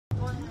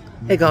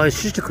Hey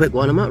guys, just a quick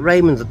one. I'm at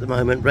Raymond's at the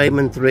moment,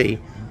 Raymond 3.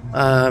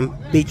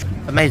 Beach,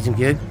 amazing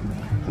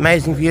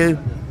view,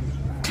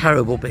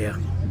 terrible beer.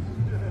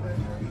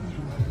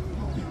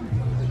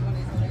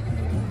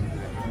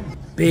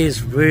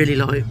 Beer's really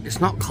light,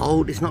 it's not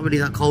cold, it's not really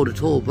that cold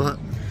at all, but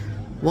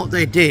what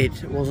they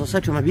did was I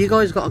said to them, have you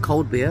guys got a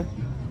cold beer?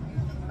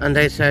 And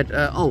they said,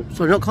 oh,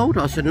 sorry, not cold?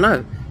 I said,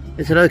 no.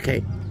 They said,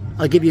 okay,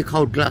 I'll give you a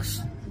cold glass.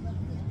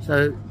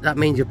 So that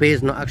means your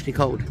beer's not actually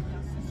cold.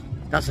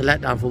 That's a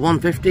letdown for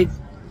 150.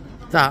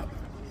 That.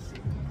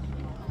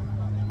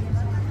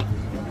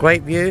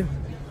 Great view.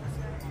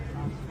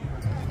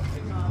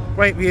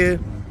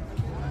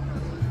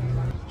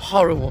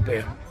 Horrible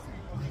beer.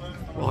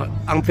 Right,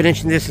 I'm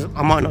finishing this.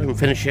 I might not even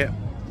finish it.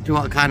 Do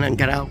what I can and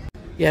get out.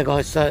 Yeah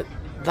guys, so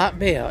that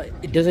beer,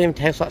 it doesn't even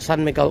taste like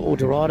San Miguel or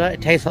Dorada.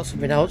 It tastes like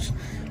something else.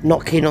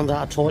 Not keen on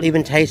that at all,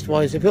 even taste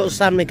wise. If it was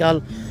San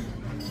Miguel,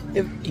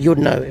 you'd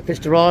know. If it's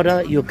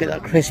Dorada, you'll get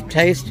that crisp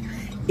taste.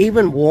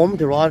 Even warm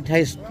Dorada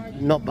tastes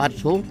not bad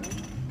at all.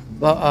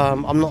 But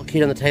I'm not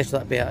keen on the taste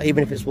of that beer,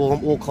 even if it's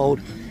warm or cold.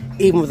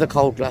 Even with a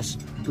cold glass,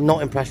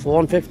 not impressed. For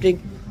 150,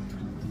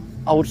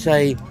 I would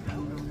say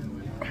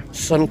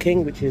Sun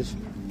King, which is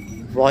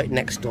right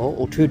next door,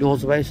 or 2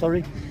 doors away,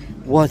 sorry.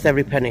 Worth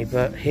every penny,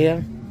 but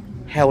here,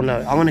 hell no.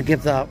 I'm going to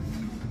give that,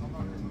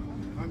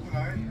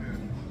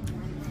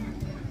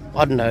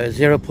 I don't know,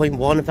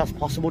 0.1 if that's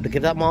possible to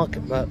give that mark,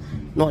 but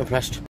not impressed.